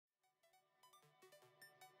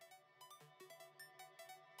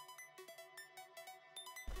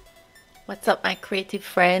What's up, my creative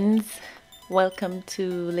friends? Welcome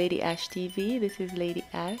to Lady Ash TV. This is Lady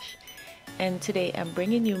Ash, and today I'm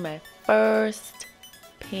bringing you my first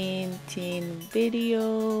painting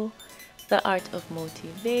video, The Art of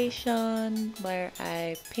Motivation, where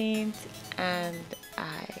I paint and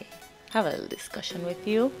I have a little discussion with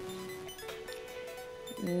you.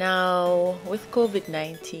 Now, with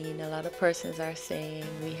COVID-19, a lot of persons are saying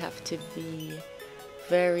we have to be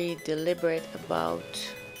very deliberate about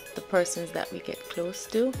the persons that we get close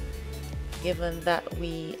to, given that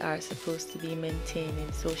we are supposed to be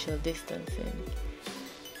maintaining social distancing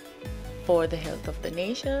for the health of the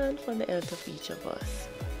nation, for the health of each of us.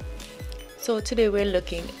 So today we're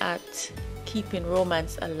looking at keeping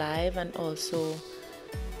romance alive and also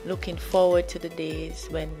looking forward to the days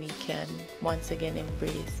when we can once again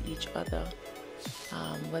embrace each other,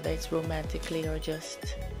 whether it's romantically or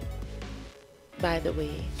just by the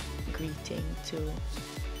way, greeting, to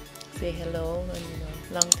say hello and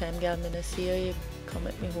long time girl, me no see you, come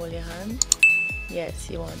at me, hold your hand. Yes,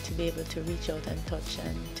 you want to be able to reach out and touch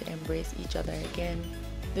and to embrace each other again.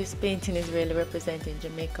 This painting is really representing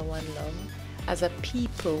Jamaica One Love. As a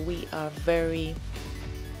people, we are very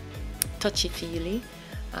touchy-feely,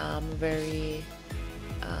 very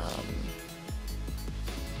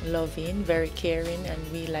loving, very caring,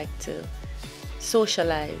 and we like to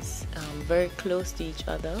socialize very close to each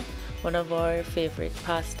other. One of our favorite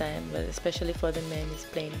pastimes, especially for the men, is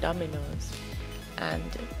playing dominoes,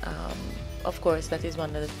 and of course that is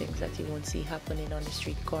one of the things that you won't see happening on the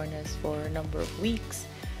street corners for a number of weeks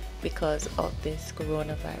because of this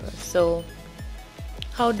coronavirus. So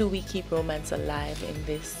how do we keep romance alive in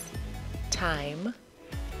this time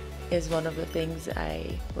is one of the things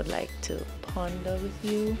I would like to ponder with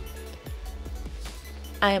you.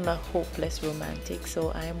 I am a hopeless romantic,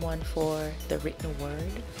 so I am one for the written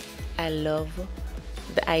word. I love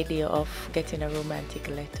the idea of getting a romantic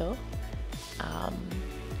letter.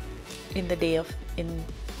 In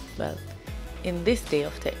this day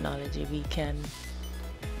of technology, we can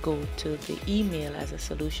go to the email as a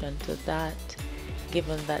solution to that,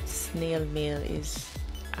 given that snail mail is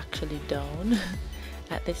actually down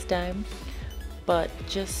at this time. But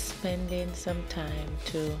just spending some time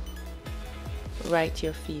to write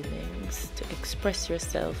your feelings, to express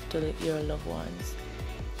yourself to your loved ones,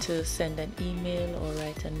 to send an email or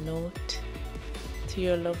write a note to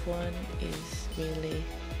your loved one is really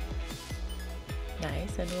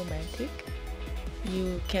nice and romantic.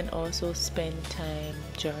 You can also spend time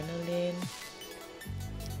journaling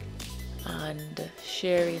and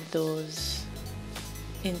sharing those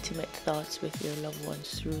intimate thoughts with your loved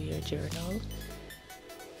ones through your journal.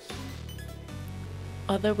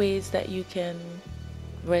 Other ways that you can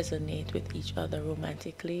resonate with each other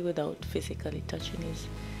romantically without physically touching is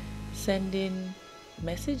sending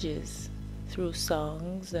messages through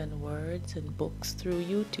songs and words and books through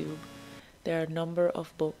YouTube. There are a number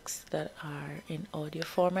of books that are in audio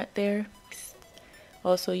format there.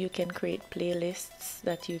 Also, you can create playlists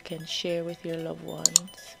that you can share with your loved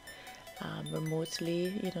ones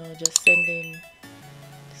remotely, just sending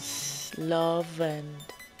love and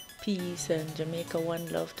peace and Jamaica One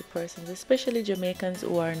Love to persons, especially Jamaicans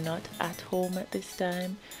who are not at home at this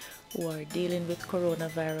time, who are dealing with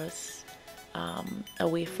coronavirus.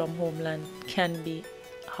 Away from homeland can be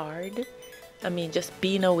hard. I mean, just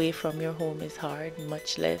being away from your home is hard,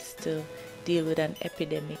 much less to deal with an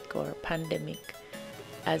epidemic or pandemic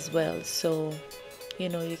as well. So,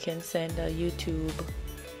 you can send a YouTube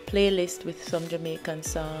playlist with some Jamaican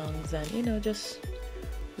songs and, just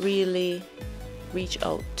really reach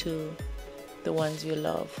out to the ones you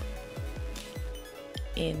love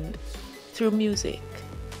through music.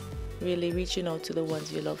 Really reaching out to the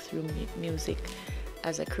ones you love through music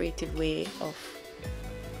as a creative way of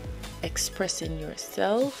expressing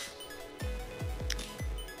yourself.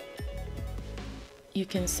 You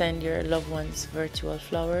can send your loved ones virtual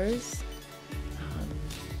flowers.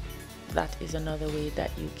 That is another way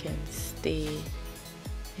that you can stay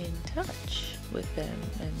in touch with them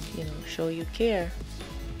and show you care.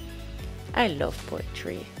 I love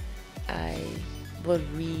poetry. I will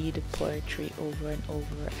read poetry over and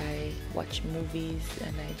over. I watch movies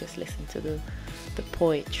and I just listen to the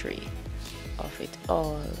poetry of it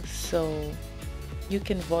all. So you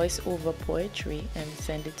can voice over poetry and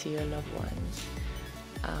send it to your loved ones.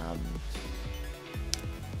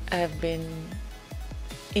 I've been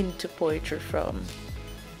into poetry from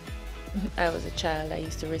I was a child. I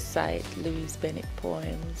used to recite Louise Bennett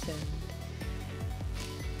poems, and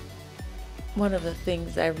one of the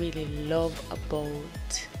things I really love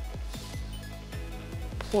about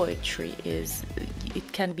poetry is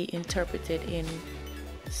it can be interpreted in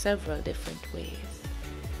several different ways.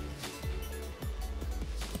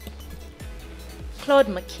 Claude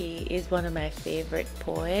McKay is one of my favorite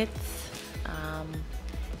poets.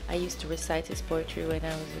 I used to recite his poetry when I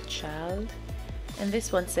was a child. And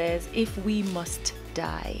this one says, if we must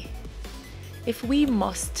die,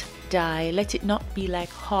 let it not be like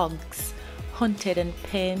hogs, hunted and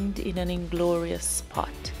penned in an inglorious spot,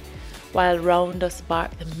 while round us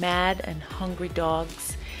bark the mad and hungry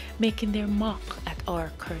dogs, making their mock at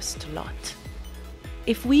our cursed lot.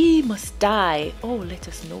 If we must die, oh, let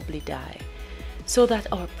us nobly die, so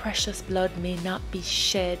that our precious blood may not be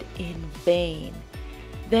shed in vain.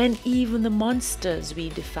 Then even the monsters we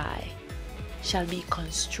defy shall be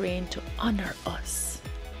constrained to honor us,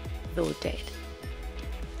 though dead.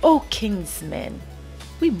 O kingsmen,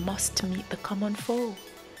 we must meet the common foe.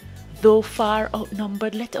 Though far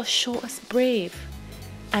outnumbered, let us show us brave,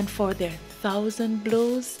 and for their 1,000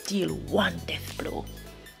 blows deal one death blow.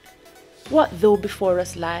 What though before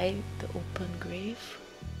us lie the open grave?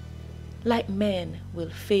 Like men we'll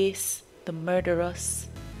face the murderous,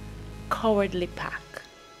 cowardly pack,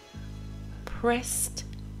 pressed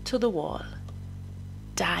to the wall,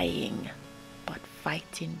 dying but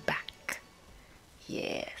fighting back.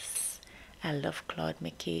 Yes, I love Claude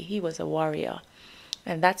McKay. He was a warrior,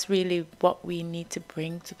 and that's really what we need to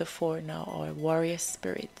bring to the fore now, our warrior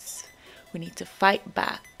spirits. We need to fight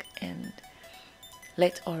back and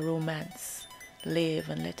let our romance live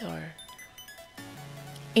and let our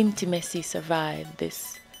intimacy survive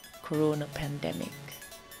this corona pandemic.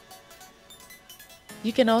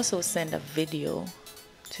 You can also send a video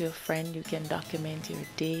to a friend. You can document your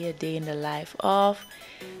day, a day in the life of,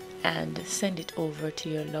 and send it over to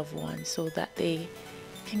your loved ones so that they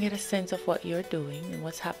can get a sense of what you're doing and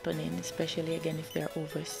what's happening, especially again if they're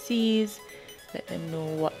overseas. Let them know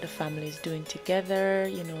what the family is doing together.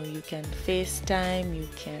 You know, you can FaceTime, you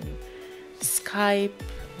can Skype,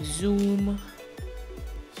 Zoom,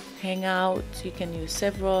 Hangout. You can use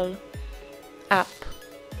several apps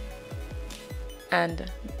and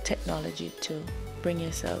technology to bring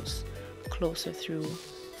yourselves closer through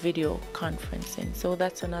video conferencing. So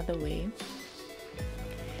that's another way.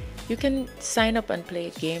 You can sign up and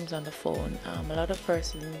play games on the phone. A lot of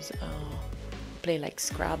persons play like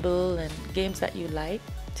Scrabble and games that you like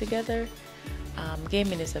together.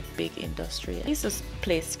 Gaming is a big industry. I used to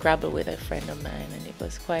play Scrabble with a friend of mine, and it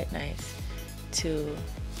was quite nice to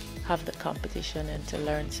have the competition and to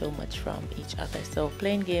learn so much from each other. So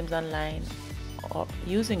playing games online or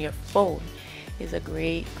using your phone is a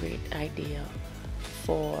great idea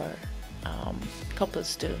for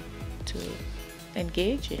couples to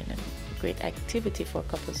engage in, and great activity for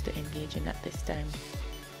couples to engage in at this time.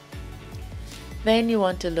 Then you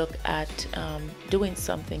want to look at doing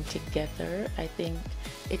something together. I think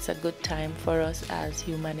it's a good time for us as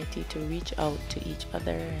humanity to reach out to each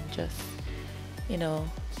other and just, you know,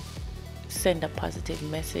 send a positive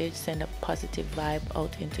message, send a positive vibe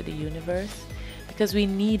out into the universe, because we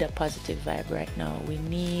need a positive vibe right now. We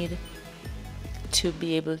need to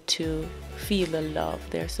be able to feel the love.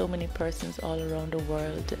 There are so many persons all around the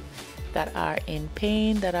world that are in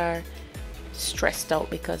pain, that are stressed out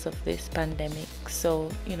because of this pandemic. So,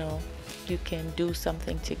 you know, you can do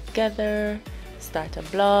something together, start a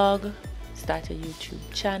blog, start a YouTube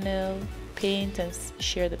channel, paint and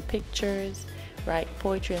share the pictures, write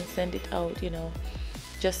poetry and send it out. You know,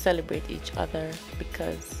 just celebrate each other,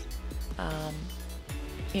 because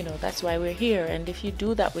you know, that's why we're here. And if you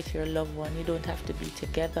do that with your loved one, you don't have to be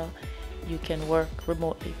together. You can work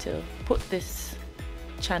remotely to put this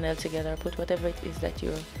channel together, put whatever it is that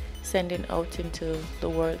you're sending out into the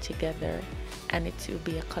world together, and it will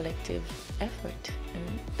be a collective effort,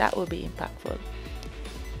 and that will be impactful.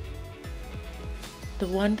 The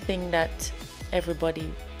one thing that everybody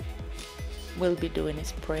will be doing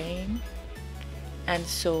is praying, and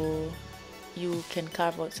so you can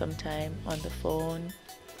carve out some time on the phone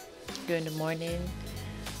during the morning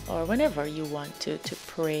or whenever you want to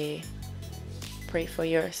pray for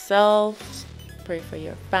yourself, pray for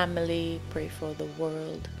your family, pray for the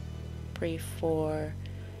world, pray for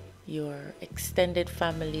your extended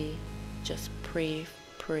family. Just pray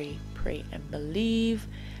and believe,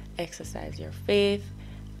 exercise your faith,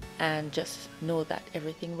 and just know that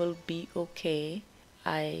everything will be okay.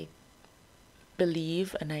 I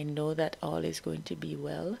believe and I know that all is going to be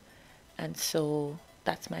well, and so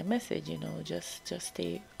that's my message. You know, just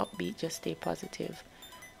stay upbeat, just stay positive,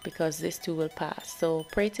 because this too will pass. So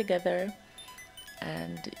pray together,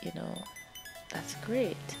 and you know, that's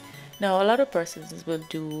great. Now, a lot of persons will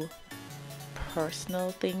do personal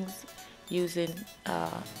things using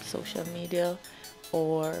social media,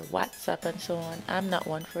 or WhatsApp and so on. I'm not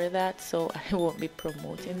one for that, so I won't be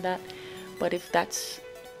promoting that. But if that's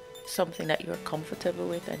something that you're comfortable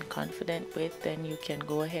with and confident with, then you can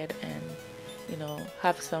go ahead and, you know,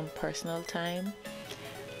 have some personal time.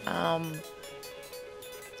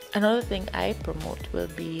 Another thing I promote will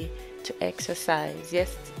be to exercise.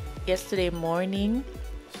 Yesterday morning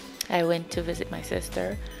I went to visit my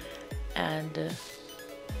sister, and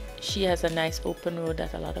she has a nice open road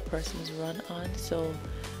that a lot of persons run on, so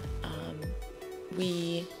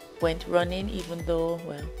we went running, even though,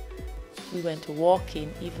 well, we went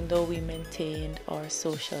walking, even though we maintained our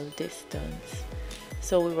social distance.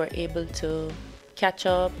 So we were able to catch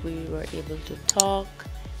up, we were able to talk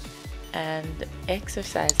and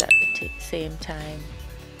exercise at the same time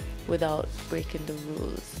without breaking the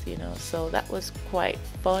rules, you know. So that was quite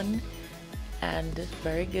fun and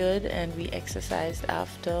very good. And we exercised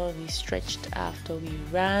after, we stretched after we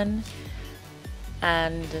ran.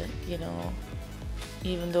 And you know,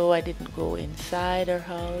 even though I didn't go inside our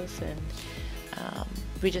house, and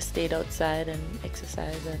we just stayed outside and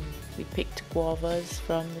exercised, and we picked guavas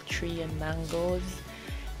from the tree and mangoes,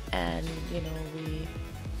 and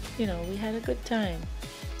we had a good time.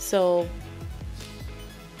 So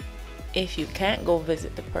if you can't go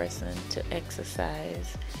visit the person to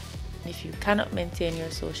exercise, if you cannot maintain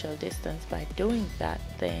your social distance by doing that,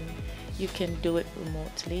 then you can do it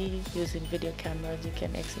remotely using video cameras. You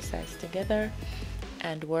can exercise together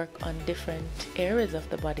and work on different areas of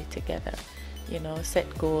the body together, you know,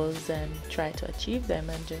 set goals and try to achieve them,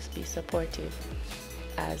 and just be supportive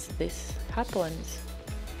as this happens.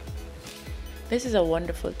 This is a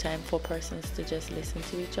wonderful time for persons to just listen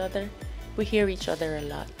to each other. We hear each other a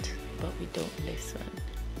lot, but we don't listen.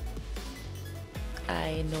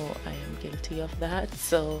 I know I am guilty of that,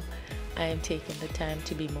 so I am taking the time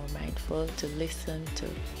to be more mindful, to listen, to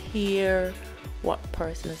hear what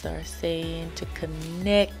persons are saying, to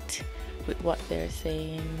connect with what they're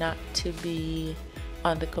saying, not to be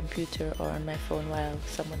on the computer or on my phone while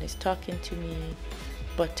someone is talking to me,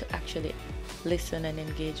 but to actually listen and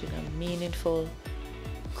engage in a meaningful,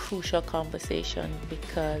 crucial conversation.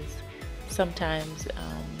 Because sometimes,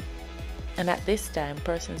 and at this time,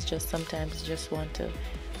 persons sometimes just want to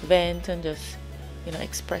vent and just, you know,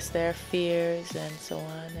 express their fears and so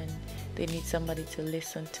on, and they need somebody to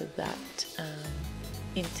listen to that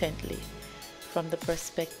intently, from the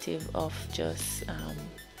perspective of just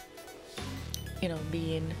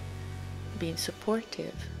being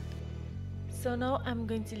supportive. So now I'm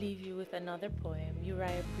going to leave you with another poem,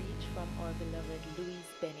 Uriah Preach, from our beloved Louise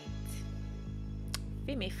Bennett.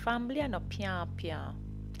 For me family no pian pian,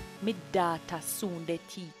 me daughter soon they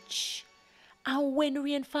teach, and when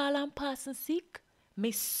rain fall and person sick,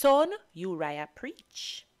 me son Uriah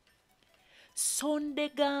Preach. Sunday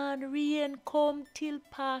gone, rain come till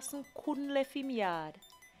person couldn't left him yard.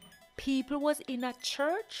 People was in a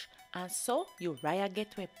church, and so Uriah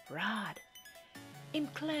get way broad. Him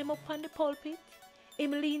climb up on the pulpit,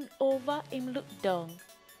 him lean over, him look down.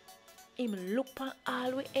 Him look on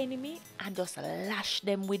all we enemy and just lash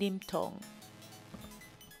them with him tongue.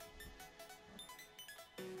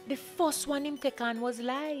 The first one him take on was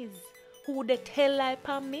lies. Who they tell lie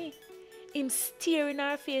upon me? Him stare in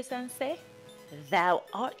our face and say, "Thou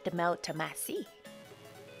art the mouth of my sea."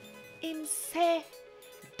 Him say,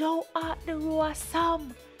 "Thou art the rower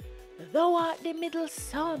some, thou art the middle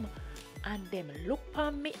some." And them look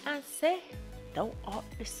upon me and say, "Thou art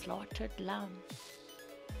the slaughtered lamb."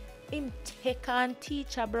 Him take on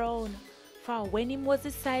Teacher Brown, for when him was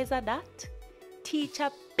the size of that,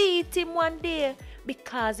 teacher beat him one day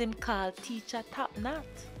because him called teacher top knot.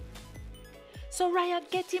 So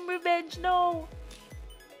Riot get him revenge now,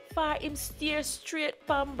 for him steer straight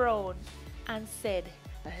pan Brown and said,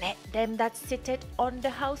 "Let them that sitteth on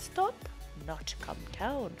the housetop not come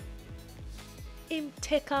down." Him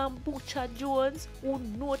take on Butcher Jones, who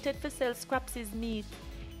noted for sell scraps meat.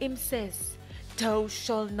 Him says, "Thou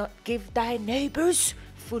shalt not give thy neighbors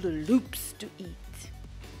full loops to eat."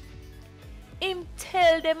 Him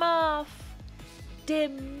tell them off.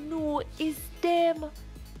 Them know is them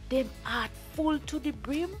heart full to the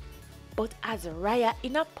brim, but as Raya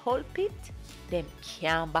in a pulpit, them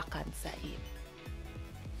can't back answer him.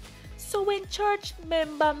 So when church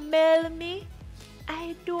member mail me,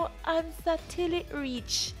 I don't answer till it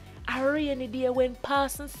reach a rainy day when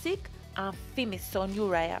person sick and fi me son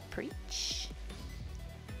Uriah preach.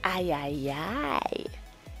 Aye, aye, aye.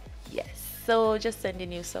 Yes, so just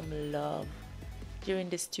sending you some love during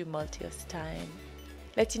this tumultuous time.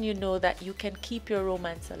 Letting you know that you can keep your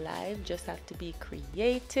romance alive. Just have to be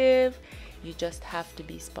creative. You just have to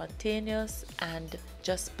be spontaneous and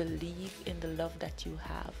just believe in the love that you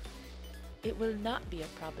have. It will not be a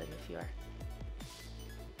problem if you are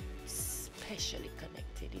especially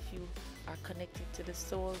connected. If you are connected to the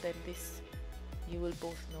soul, then this, you will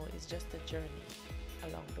both know, is just a journey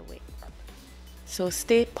along the way. So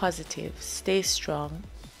stay positive, stay strong.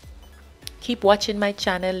 Keep watching my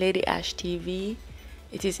channel, Lady Ash TV.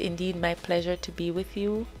 It is indeed my pleasure to be with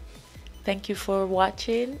you. Thank you for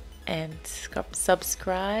watching, and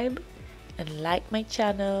subscribe and like my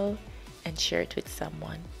channel and share it with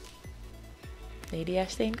someone. Lady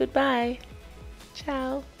Ash saying goodbye.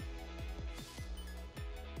 Ciao.